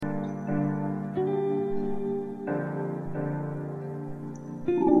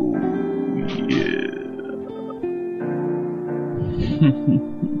Welcome,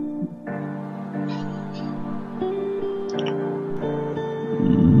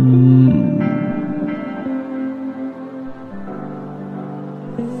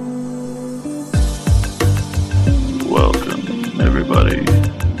 everybody,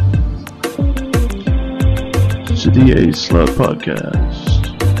 to the A-Slut Podcast,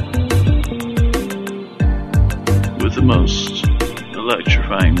 with the most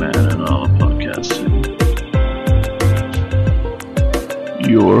electrifying man in all of podcasting,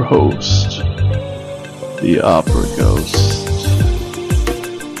 your host, the Opera Ghost.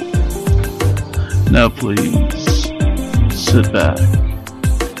 Now please, sit back,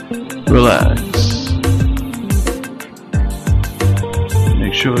 relax,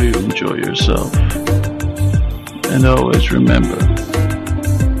 make sure you enjoy yourself, and always remember,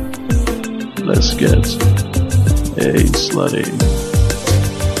 let's get A-Slutty.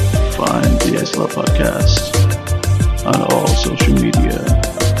 Find the A-Slut Podcast on all social media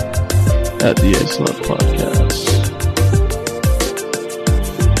at the A-Slut Podcast.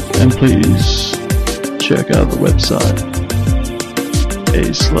 And please check out the website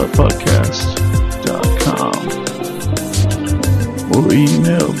aslutpodcast.com or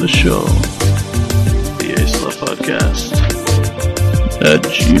email the show the A-Slut Podcast at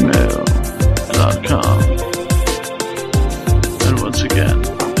gmail.com. And once again,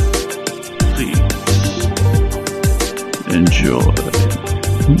 please enjoy.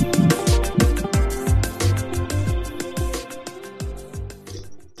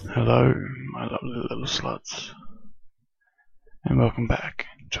 Hello, my lovely little sluts, and welcome back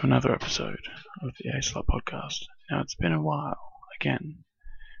to another episode of the A-Slut Podcast. Now, it's been a while again.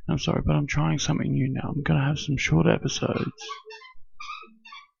 I'm sorry, but I'm trying something new now. I'm going to have some shorter episodes,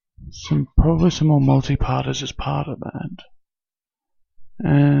 probably some more multi-parters as part of that,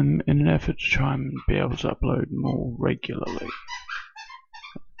 and in an effort to try and be able to upload more regularly.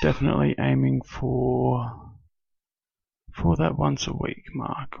 Definitely aiming for that once a week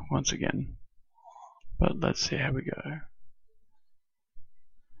mark once again, but let's see how we go.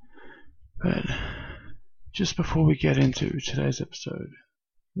 But just before we get into today's episode,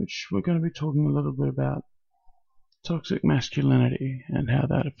 which we're going to be talking a little bit about toxic masculinity and how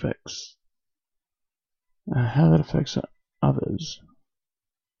that affects others,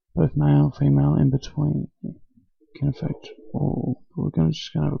 both male, female, in between, can affect all. We're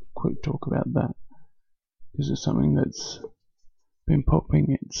just going to have a quick talk about that, because it's something that's been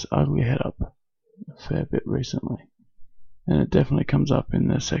popping its ugly head up a fair bit recently, and it definitely comes up in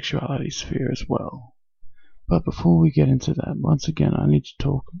the sexuality sphere as well. But before we get into that, once again, I need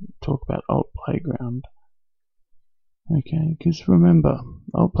to talk about Alt Playground. Okay, because remember,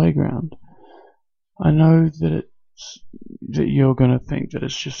 Alt Playground, I know that you're going to think that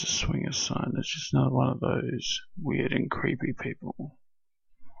it's just a swinger sign. It's just another one of those weird and creepy people.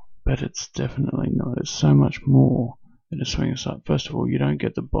 But it's definitely not. It's so much more than a swinger site. First of all, you don't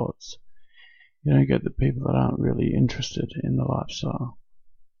get the bots. You don't get the people that aren't really interested in the lifestyle.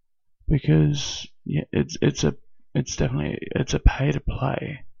 Because yeah, it's definitely a pay to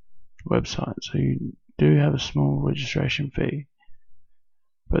play website. So you do have a small registration fee,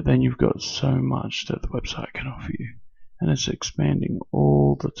 but then you've got so much that the website can offer you, and it's expanding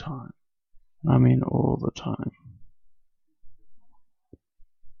all the time. I mean all the time.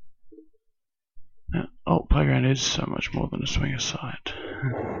 Now, Alt Playground is so much more than a swinger site.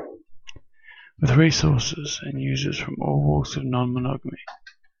 With resources and users from all walks of non-monogamy,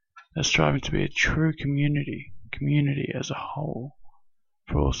 they're striving to be a true community as a whole,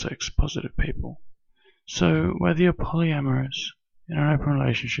 for all sex-positive people. So, whether you're polyamorous, in an open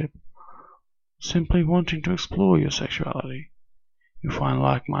relationship, simply wanting to explore your sexuality, you'll find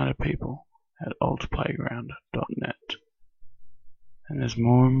like-minded people at altplayground.net. And there's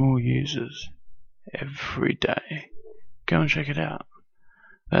more and more users every day. Go and check it out.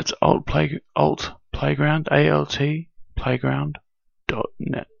 That's Alt Playground, ALT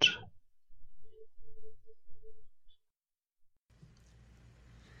Playground.net.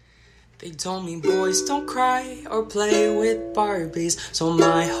 They told me boys don't cry or play with Barbies, so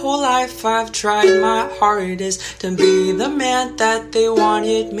my whole life I've tried my hardest to be the man that they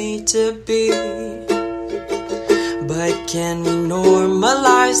wanted me to be. But can we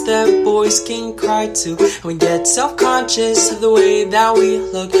normalize that boys can cry too? We get self-conscious of the way that we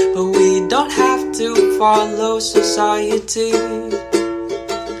look, but we don't have to follow society.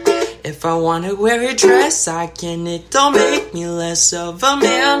 If I want to wear a dress, I can. It don't make me less of a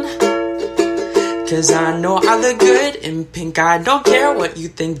man. 'Cause I know I look good in pink. I don't care what you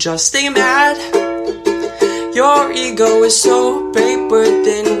think, just stay mad. Your ego is so big, but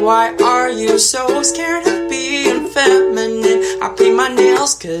then why are you so scared of being feminine? I paint my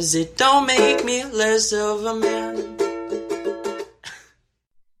nails cause it don't make me less of a man.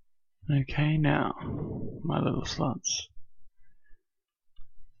 Okay, now, my little sluts.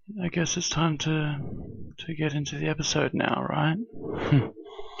 I guess it's time to get into the episode now, right?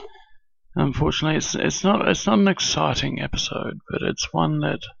 Unfortunately, it's not an exciting episode, but it's one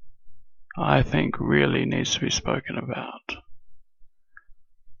that I think really needs to be spoken about.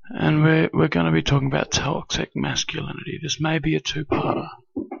 And we're going to be talking about toxic masculinity. This may be a two-parter.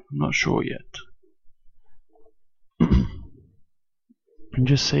 I'm not sure yet. And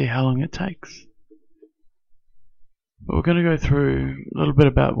just see how long it takes. But we're going to go through a little bit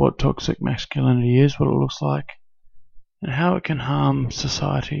about what toxic masculinity is, what it looks like, and how it can harm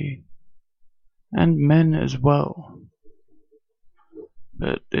society and men as well.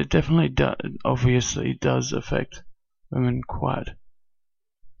 But it definitely obviously does affect women quite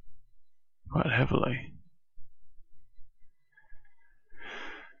heavily.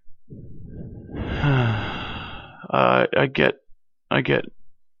 I get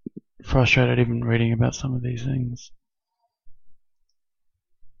frustrated even reading about some of these things.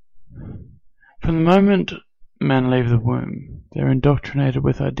 From the moment men leave the womb, they're indoctrinated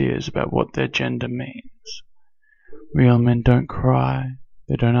with ideas about what their gender means. Real men don't cry,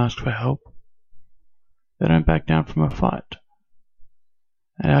 they don't ask for help, they don't back down from a fight.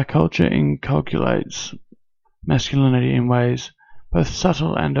 And our culture inculcates masculinity in ways both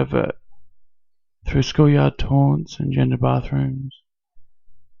subtle and overt, through schoolyard taunts and gender bathrooms,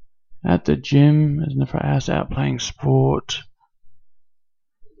 at the gym, as in the frat house, out playing sport.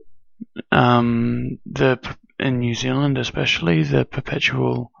 In New Zealand especially, the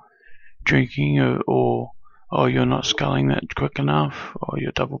perpetual drinking or you're not sculling that quick enough, or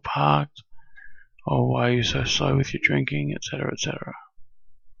you're double parked, or why are you so slow with your drinking, etc., etc.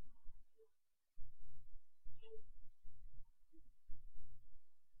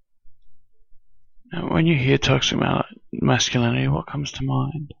 Now, when you hear toxic masculinity, what comes to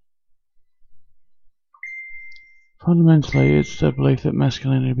mind? Fundamentally, it's the belief that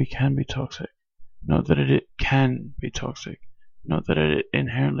masculinity can be toxic, not that it can be toxic, not that it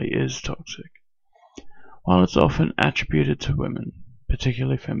inherently is toxic. While it's often attributed to women,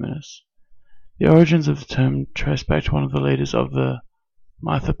 particularly feminists, the origins of the term trace back to one of the leaders of the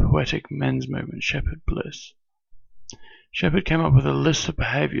mythopoetic men's movement, Shepherd Bliss. Shepherd came up with a list of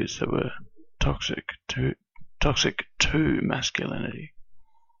behaviours that were toxic to masculinity.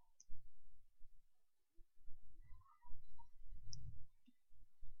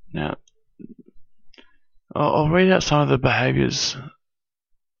 Now, I'll read out some of the behaviours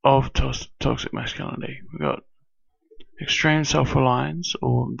of toxic masculinity. We've got extreme self-reliance,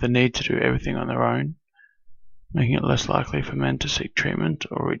 or the need to do everything on their own, making it less likely for men to seek treatment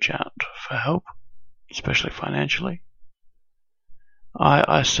or reach out for help, especially financially.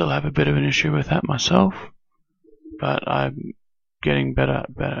 I still have a bit of an issue with that myself, but I'm getting better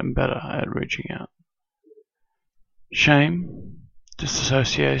and better at reaching out. Shame,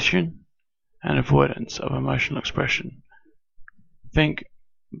 disassociation, and avoidance of emotional expression. Think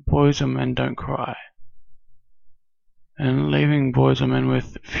boys or men don't cry, and leaving boys or men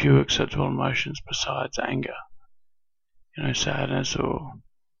with few acceptable emotions besides anger, sadness or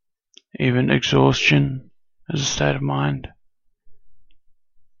even exhaustion as a state of mind.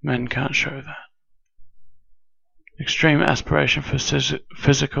 Men can't show that. Extreme aspiration for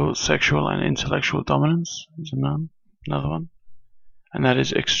physical, sexual, and intellectual dominance is another one. And that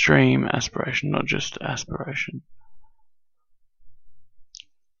is extreme aspiration, not just aspiration.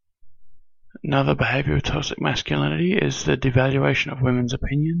 Another behavior of toxic masculinity is the devaluation of women's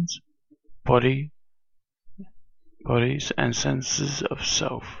opinions, bodies, and senses of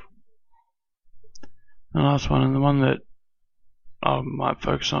self. The last one, and the one that I might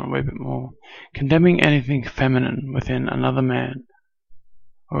focus on a wee bit more, condemning anything feminine within another man,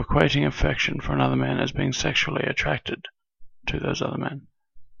 or equating affection for another man as being sexually attracted to those other men,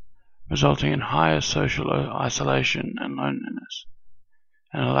 resulting in higher social isolation and loneliness,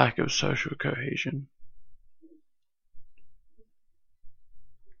 and a lack of social cohesion.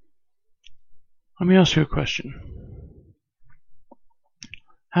 Let me ask you a question.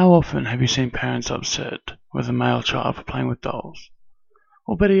 How often have you seen parents upset with a male child for playing with dolls?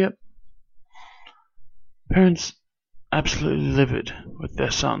 Or better yet, parents absolutely livid with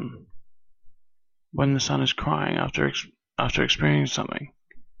their son when the son is crying after experiencing something,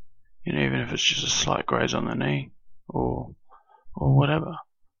 even if it's just a slight graze on the knee or whatever.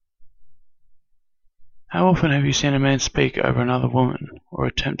 How often have you seen a man speak over another woman or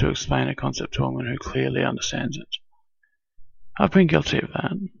attempt to explain a concept to a woman who clearly understands it? I've been guilty of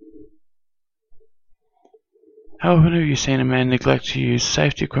that. How often have you seen a man neglect to use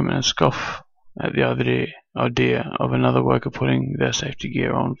safety equipment and scoff at the idea of another worker putting their safety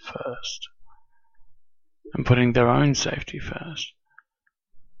gear on first and putting their own safety first?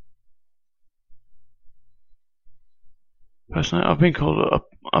 Personally, I've been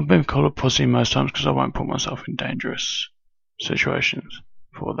called a pussy most times because I won't put myself in dangerous situations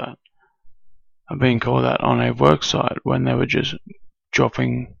for that. I've been called that on a work site when they were just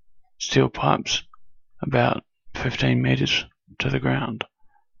dropping steel pipes about 15 meters to the ground,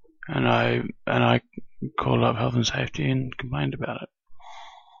 and I called up health and safety and complained about it.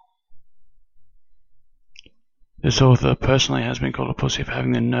 This author personally has been called a pussy for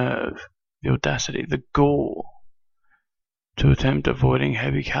having the nerve, the audacity, the gall to attempt avoiding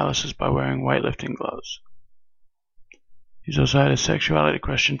heavy calluses by wearing weightlifting gloves. He's also had a sexuality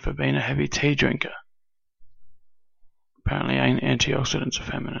question for being a heavy tea drinker. Apparently antioxidants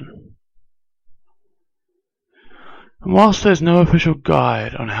are feminine. And whilst there's no official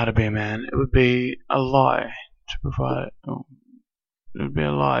guide on how to be a man, it would be a lie to provide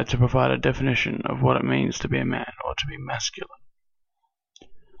a definition of what it means to be a man or to be masculine.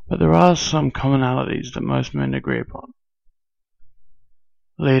 But there are some commonalities that most men agree upon.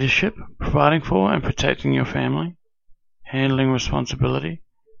 Leadership, providing for and protecting your family, handling responsibility,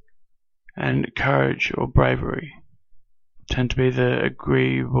 and courage or bravery tend to be the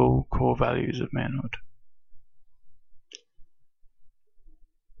agreeable core values of manhood.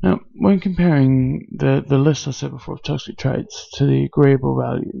 Now, when comparing the list I said before of toxic traits to the agreeable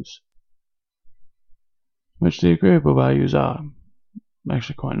values, which the agreeable values are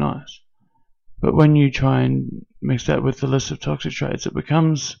actually quite nice, but when you try and mix that with the list of toxic traits, it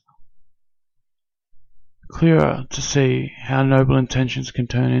becomes clearer to see how noble intentions can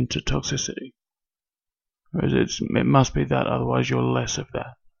turn into toxicity. Whereas it must be that, otherwise you're less of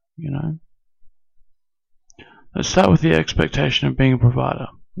that, you know? Let's start with the expectation of being a provider.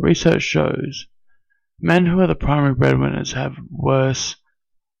 Research shows men who are the primary breadwinners have worse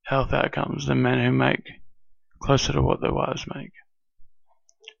health outcomes than men who make closer to what their wives make.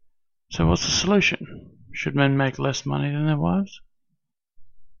 So what's the solution? Should men make less money than their wives?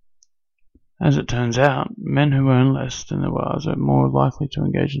 As it turns out, men who earn less than their wives are more likely to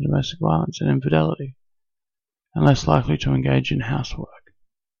engage in domestic violence and infidelity, and less likely to engage in housework.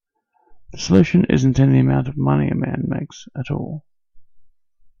 The solution isn't in the amount of money a man makes at all.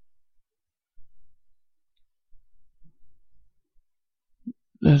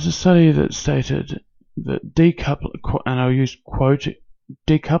 There's a study that stated that decoupling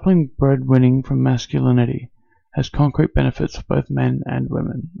breadwinning from masculinity has concrete benefits for both men and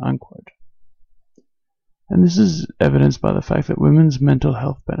women, unquote. And this is evidenced by the fact that women's mental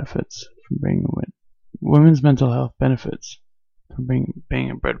health benefits from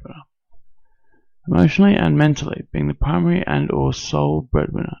being a breadwinner. Emotionally and mentally, being the primary and or sole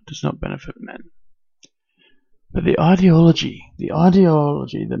breadwinner does not benefit men. But the ideology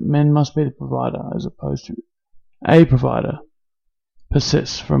that men must be the provider as opposed to a provider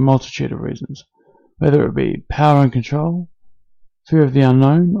persists for a multitude of reasons, whether it be power and control, fear of the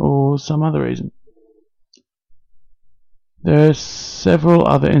unknown, or some other reason. There are several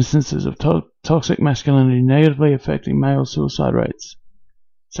other instances of toxic masculinity negatively affecting male suicide rates,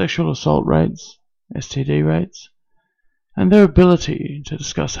 sexual assault rates, STD rates, and their ability to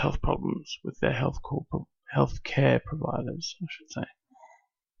discuss health problems with their health care providers, I should say.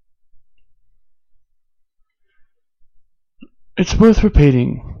 It's worth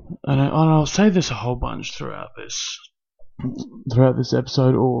repeating, and I'll say this a whole bunch throughout this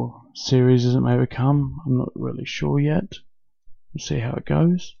episode or series as it may become. I'm not really sure yet. We'll see how it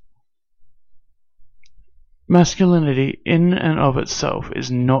goes. Masculinity in and of itself is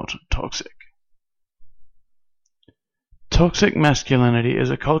not toxic. Toxic masculinity is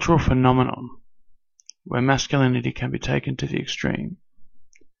a cultural phenomenon where masculinity can be taken to the extreme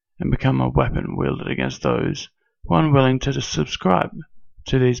and become a weapon wielded against those who are unwilling to subscribe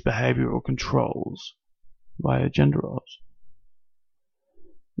to these behavioral controls via gender roles.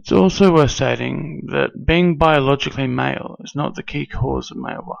 It's also worth stating that being biologically male is not the key cause of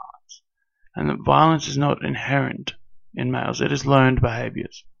male violence, and that violence is not inherent in males, it is learned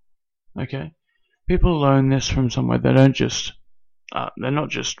behaviors. Okay? People learn this from somewhere. They're not just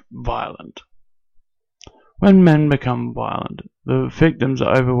violent. When men become violent, the victims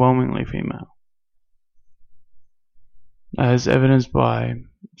are overwhelmingly female, as evidenced by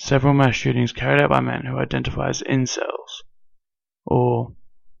several mass shootings carried out by men who identify as incels, or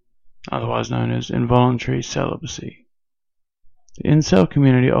otherwise known as involuntary celibacy. The incel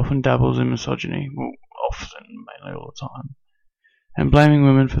community often dabbles in misogyny, mainly all the time, and blaming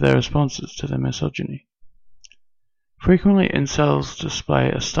women for their responses to their misogyny. Frequently, incels display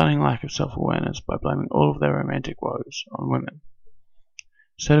a stunning lack of self-awareness by blaming all of their romantic woes on women,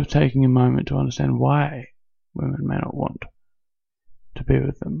 instead of taking a moment to understand why women may not want to be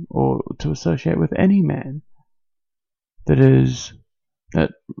with them or to associate with any man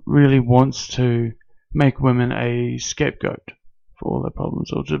that really wants to make women a scapegoat for all their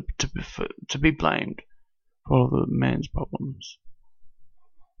problems, or to be blamed for all the man's problems.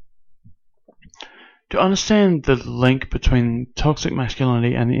 To understand the link between toxic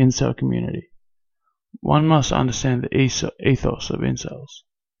masculinity and the incel community, one must understand the ethos of incels.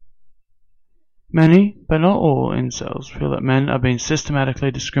 Many, but not all, incels feel that men are being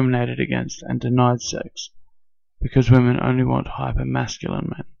systematically discriminated against and denied sex because women only want hyper-masculine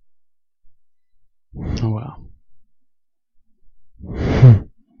men. Oh wow.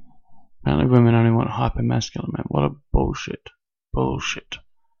 Apparently women only want hyper-masculine men. What a bullshit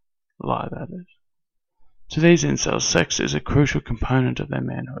lie that is. To these incels, sex is a crucial component of their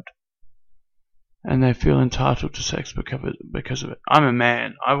manhood, and they feel entitled to sex because of it. I'm a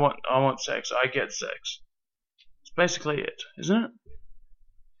man. I want sex. I get sex. It's basically it, isn't it?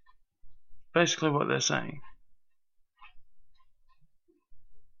 Basically what they're saying.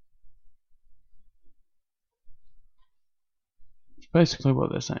 It's basically what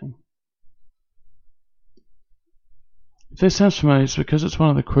they're saying. If this sounds familiar, it's because it's one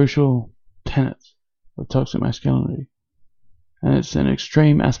of the crucial tenets of toxic masculinity, and it's an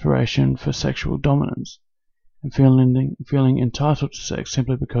extreme aspiration for sexual dominance and feeling entitled to sex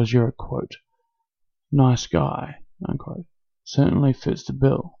simply because you're a, quote, nice guy, unquote, certainly fits the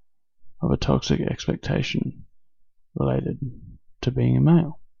bill of a toxic expectation related to being a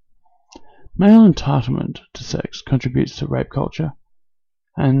male. Male entitlement to sex contributes to rape culture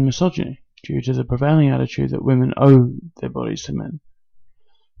and misogyny due to the prevailing attitude that women owe their bodies to men.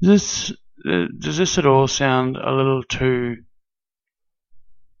 Does this at all sound a little too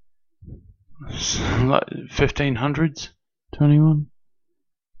like 1500s to anyone?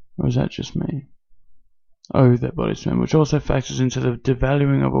 Or is that just me? Owe their bodies to men, which also factors into the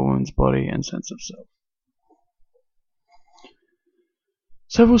devaluing of a woman's body and sense of self.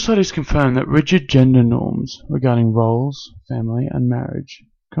 Several studies confirm that rigid gender norms regarding roles, family, and marriage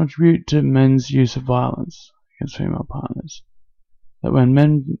contribute to men's use of violence against female partners. That when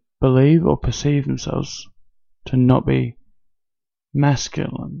men believe or perceive themselves to not be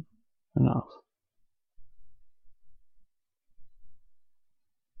masculine enough,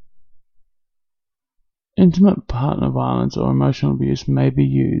 intimate partner violence or emotional abuse may be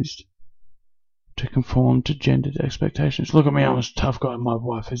used to conform to gendered expectations. Look at me, I'm a tough guy, my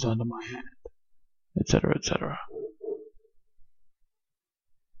wife is under my hand, etc., etc.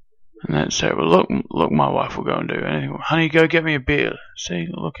 And that's terrible. Look, my wife will go and do anything. Honey, go get me a beer. See,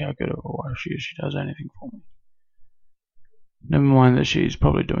 look how good of a wife she is. She does anything for me. Never mind that she's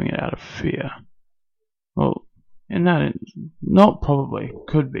probably doing it out of fear. Well, not probably,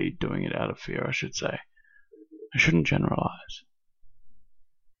 could be doing it out of fear, I should say. I shouldn't generalize.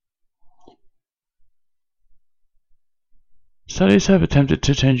 Studies have attempted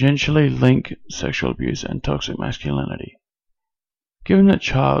to tangentially link sexual abuse and toxic masculinity, given that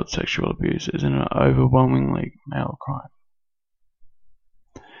child sexual abuse is an overwhelmingly male crime.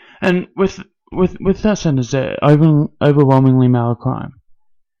 And with that sentence there, overwhelmingly male crime,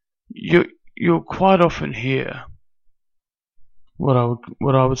 you'll quite often hear what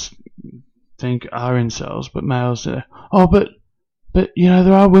I would think are incels, but males there. Oh, but you know,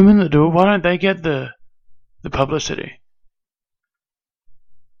 there are women that do it. Why don't they get the publicity?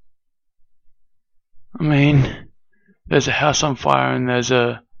 I mean, there's a house on fire and there's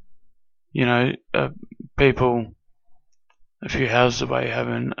people a few houses away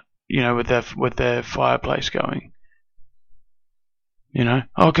having, with their fireplace going.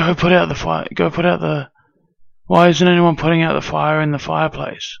 Oh, go put out the fire. Why isn't anyone putting out the fire in the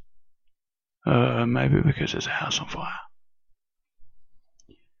fireplace? Maybe because there's a house on fire.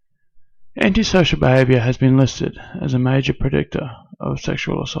 Antisocial behavior has been listed as a major predictor of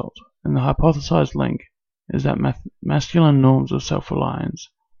sexual assault, and the hypothesized link is that masculine norms of self-reliance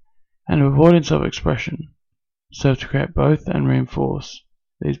and avoidance of expression serve to create both and reinforce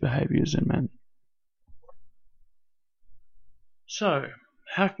these behaviors in men. So,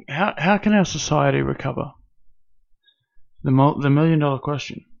 how can our society recover? The million-dollar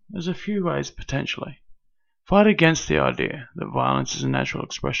question. There's a few ways potentially. Fight against the idea that violence is a natural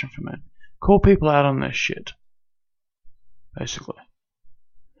expression for men. Call people out on their shit, basically.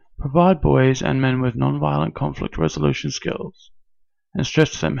 Provide boys and men with non-violent conflict resolution skills, and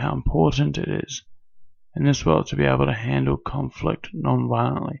stress to them how important it is in this world to be able to handle conflict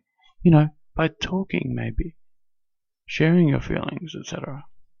non-violently. By talking, maybe. sharing your feelings, etc.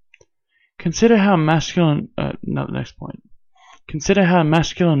 Consider how next point. Consider how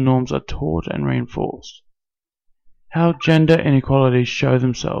masculine norms are taught and reinforced. How gender inequalities show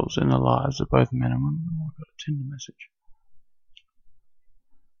themselves in the lives of both men and women. Oh, I've got a Tinder message.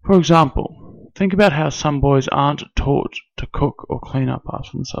 For example, think about how some boys aren't taught to cook or clean up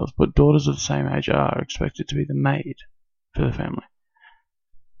after themselves, but daughters of the same age are expected to be the maid for the family.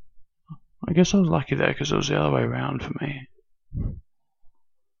 I guess I was lucky there because it was the other way around for me.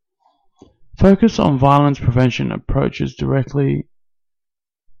 Focus on violence prevention approaches directly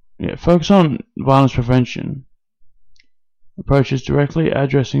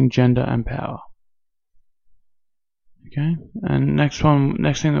addressing gender and power. Okay, and next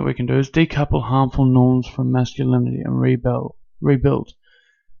thing that we can do is decouple harmful norms from masculinity and rebuild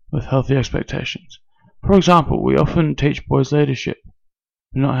with healthy expectations. For example, we often teach boys leadership,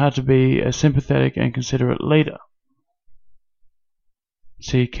 but not how to be a sympathetic and considerate leader.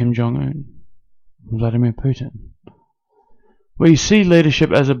 See Kim Jong-un, Vladimir Putin. We see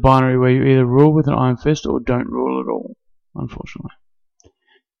leadership as a binary where you either rule with an iron fist or don't rule at all, unfortunately.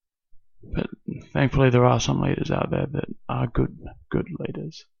 But thankfully there are some leaders out there that are good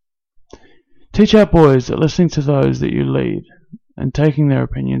leaders. Teach our boys that listening to those that you lead and taking their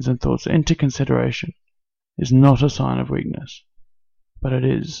opinions and thoughts into consideration is not a sign of weakness, but it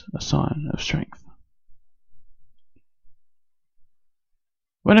is a sign of strength.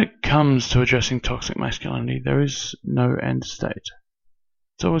 When it comes to addressing toxic masculinity, there is no end state.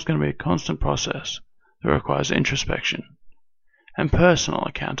 It's always going to be a constant process that requires introspection and personal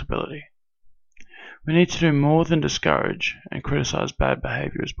accountability. We need to do more than discourage and criticize bad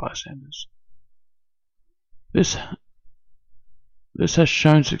behavior as bystanders. This has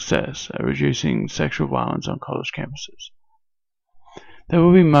shown success at reducing sexual violence on college campuses. There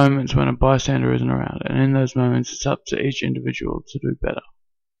will be moments when a bystander isn't around, and in those moments it's up to each individual to do better.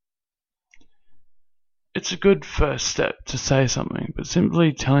 It's a good first step to say something, but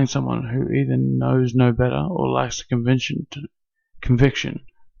simply telling someone who either knows no better or lacks the conviction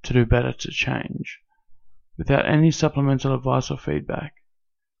to do better to change, without any supplemental advice or feedback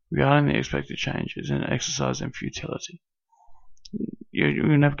regarding the expected change, is an exercise in futility.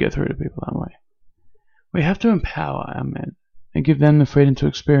 You'll never get through to people that way. We have to empower our men and give them the freedom to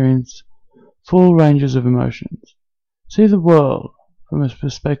experience full ranges of emotions, see the world from a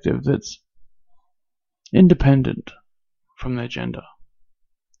perspective that's independent from their gender.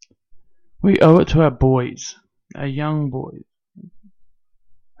 We owe it to our boys, our young boys,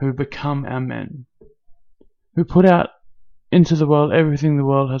 who become our men, who put out into the world everything the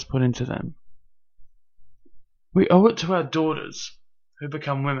world has put into them. We owe it to our daughters, who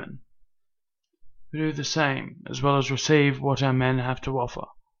become women, who do the same, as well as receive what our men have to offer.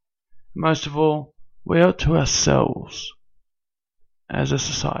 Most of all, we owe it to ourselves as a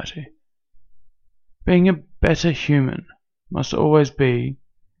society. Being a better human must always be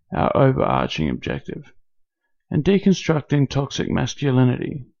our overarching objective, and deconstructing toxic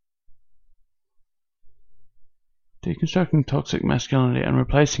masculinity and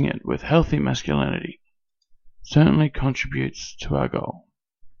replacing it with healthy masculinity certainly contributes to our goal.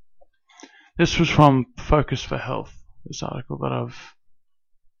 This was from Focus for Health, this article that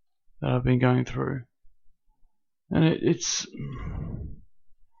I've been going through, and it's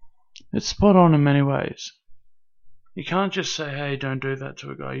spot on in many ways. You can't just say, hey, don't do that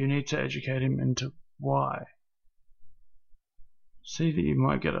to a guy. You need to educate him into why. See that you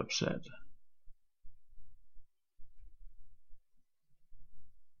might get upset.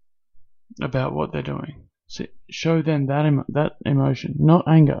 About what they're doing. Show them that emotion, not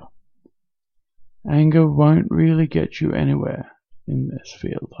anger. Anger won't really get you anywhere in this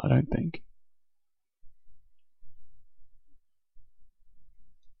field, I don't think.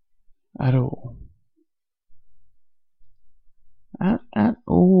 At all. At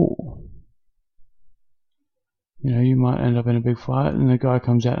all. You know, you might end up in a big fight and the guy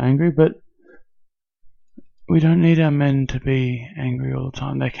comes out angry, but we don't need our men to be angry all the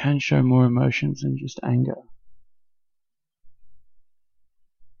time. They can show more emotions than just anger.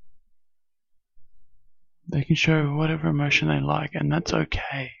 They can show whatever emotion they like, and that's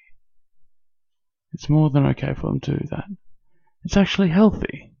okay. It's more than okay for them to do that. It's actually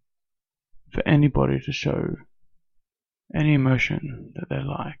healthy for anybody to show any emotion that they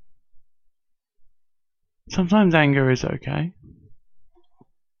like. Sometimes anger is okay.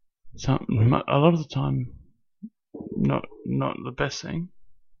 A lot of the time, not the best thing.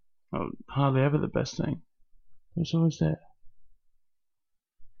 Well, hardly ever the best thing. But it's always there.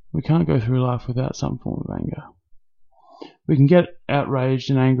 We can't go through life without some form of anger. We can get outraged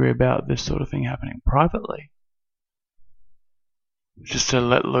and angry about this sort of thing happening privately. just to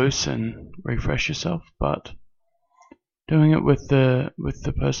let loose and refresh yourself, but doing it with the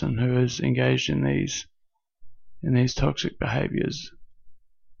person who is engaged in these toxic behaviors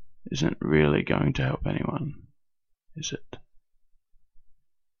isn't really going to help anyone, is it?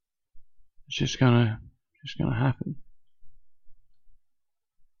 It's just gonna happen,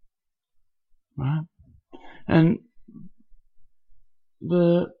 right? And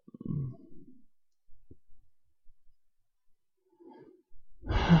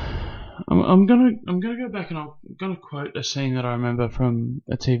I'm gonna go back and I'm gonna quote a scene that I remember from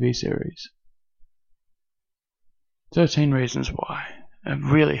a TV series, 13 Reasons Why, a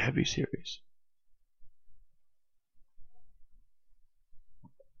really heavy series.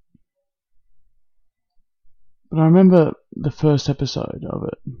 But I remember the first episode of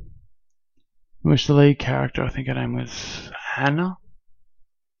it, in which the lead character, I think her name was Hannah,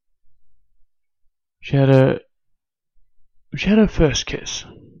 she had her first kiss.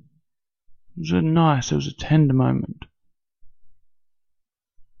 It was a tender moment.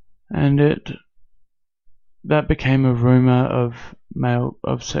 And that became a rumor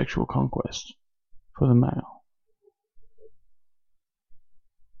of sexual conquest for the male.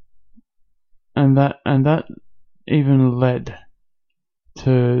 And that even led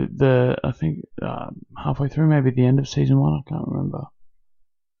to I think halfway through, maybe the end of season 1, I can't remember,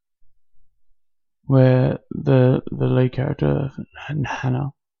 where the lead character,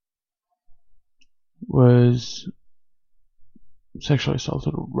 Hannah, was sexually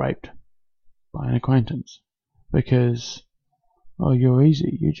assaulted or raped by an acquaintance because, oh, you're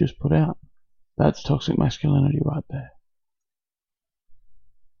easy, you just put out. That's toxic masculinity right there.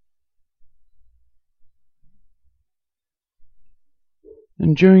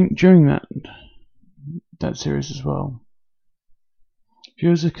 And during that series as well,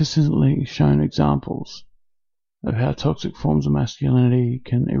 viewers are consistently shown examples of how toxic forms of masculinity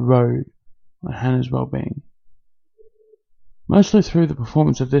can erode Hannah's well-being. Mostly through the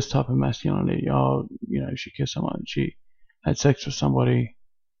performance of this type of masculinity. Oh, she kissed someone, she had sex with somebody.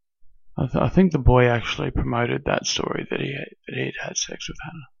 I think the boy actually promoted that story that he'd had sex with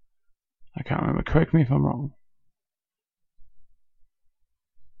Hannah. I can't remember. Correct me if I'm wrong.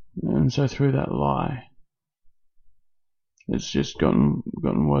 And so through that lie, it's just gotten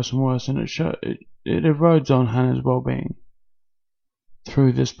worse and worse, and it erodes on Hannah's well-being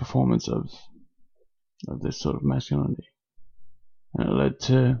through this performance of this sort of masculinity. And it led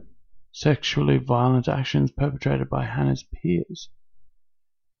to sexually violent actions perpetrated by Hannah's peers.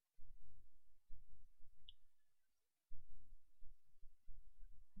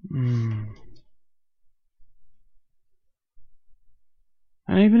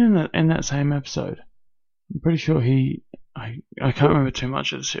 And even in that same episode, I'm pretty sure I can't remember too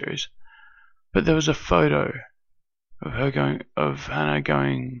much of the series, but there was a photo of Hannah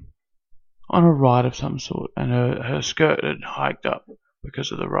going on a ride of some sort, and her skirt had hiked up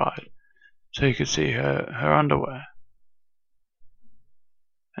because of the ride, so you could see her underwear.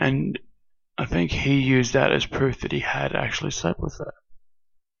 And I think he used that as proof that he had actually slept with her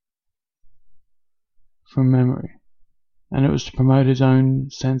from memory. And it was to promote his own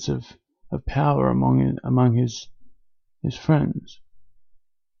sense of power among his friends.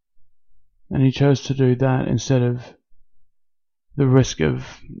 And he chose to do that instead of the risk of,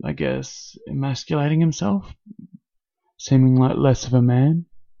 I guess, emasculating himself, seeming like less of a man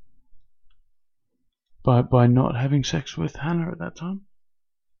by not having sex with Hannah at that time.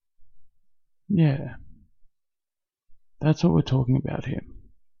 Yeah. That's what we're talking about here.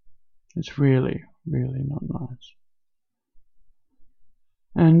 It's really, really not nice.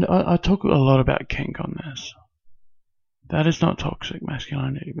 And I talk a lot about kink on this. That is not toxic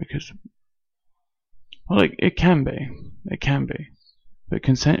masculinity because, well, it can be. It can be. But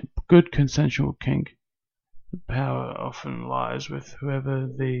good consensual kink, the power often lies with whoever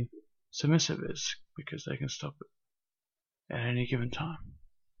the submissive is, because they can stop it at any given time.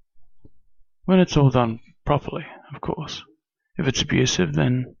 When it's all done properly, of course. If it's abusive,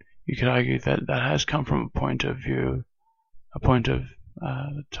 then you could argue that has come from a point of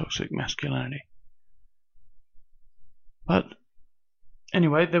toxic masculinity. But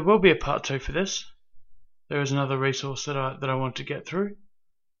anyway, there will be a part 2 for this. There is another resource that I want to get through.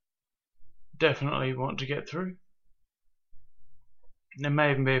 Definitely want to get through. There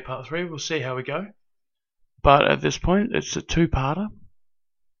may even be a part 3. We'll see how we go. But at this point, it's a 2-parter.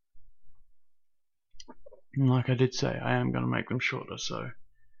 And like I did say, I am going to make them shorter. So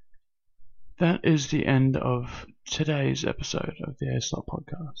that is the end of today's episode of the A-Slot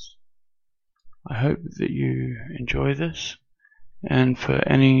Podcast. I hope that you enjoy this. And for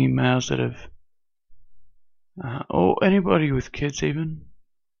any males that have Or anybody with kids even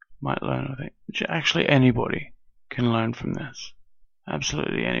might learn, I think. Actually, anybody can learn from this.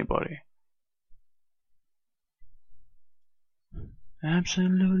 Absolutely anybody.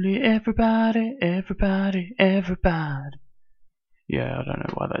 Absolutely everybody, everybody, everybody. Yeah, I don't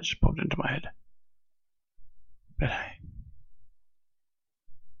know why that just popped into my head. But hey.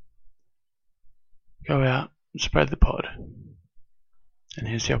 Go out and spread the pod. And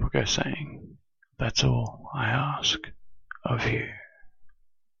here's the opera ghost saying, that's all I ask of you.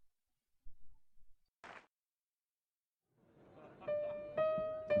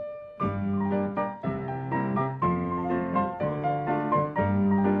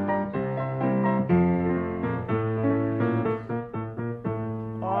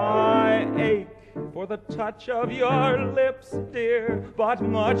 For the touch of your lips, dear, but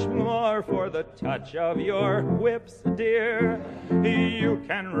much more for the touch of your whips, dear. You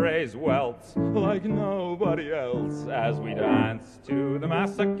can raise welts like nobody else as we dance to the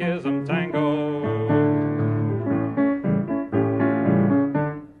masochism tango.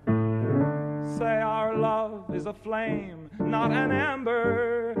 Say our love is a flame, not an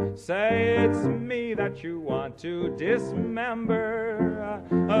ember. Say it's me that you want to dismember.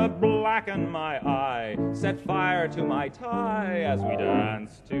 Blacken my eye, set fire to my tie as we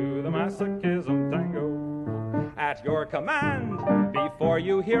dance to the masochism tango. At your command, before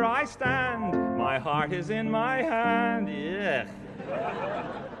you here I stand. My heart is in my hand. Yeah.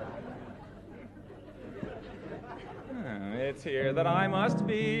 It's here that I must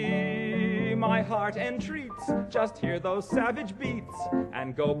be. My heart entreats. Just hear those savage beats,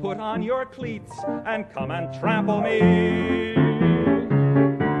 and go put on your cleats and come and trample me.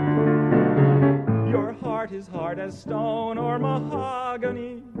 Your heart is hard as stone or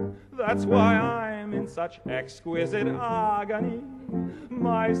mahogany. That's why I'm in such exquisite agony.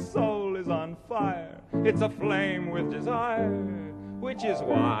 My soul is on fire. It's aflame with desire, which is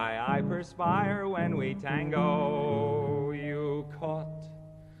why I perspire when we tango. You caught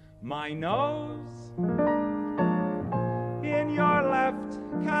my nose in your left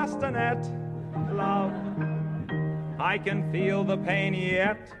castanet, love. I can feel the pain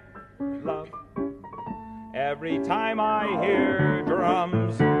yet, love, every time I hear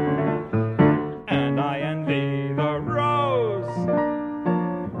drums. And I envy the rose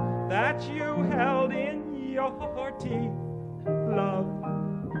that you held in your teeth, love,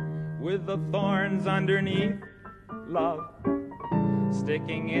 with the thorns underneath, love,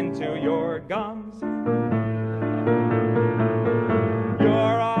 sticking into your gums.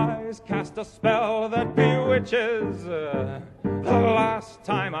 Your eyes cast a spell that bewitches. The last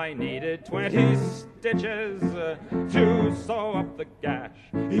time I needed 20 stitches to sew up the gash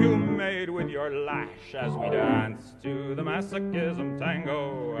you made with your lash as we dance to the masochism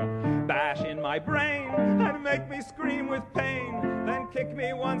tango. Bash in my brain and make me scream with pain, then kick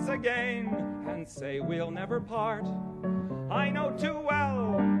me once again and say we'll never part. I know too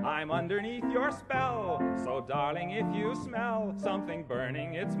well I'm underneath your spell. So darling, if you smell something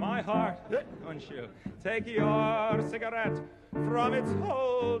burning, it's my heart. Won't you take your cigarette from its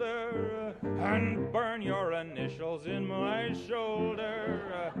holder and burn your initials in my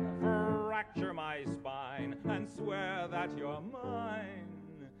shoulder? Fracture my spine and swear that you're mine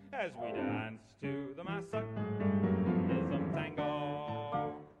as we dance to the massacre.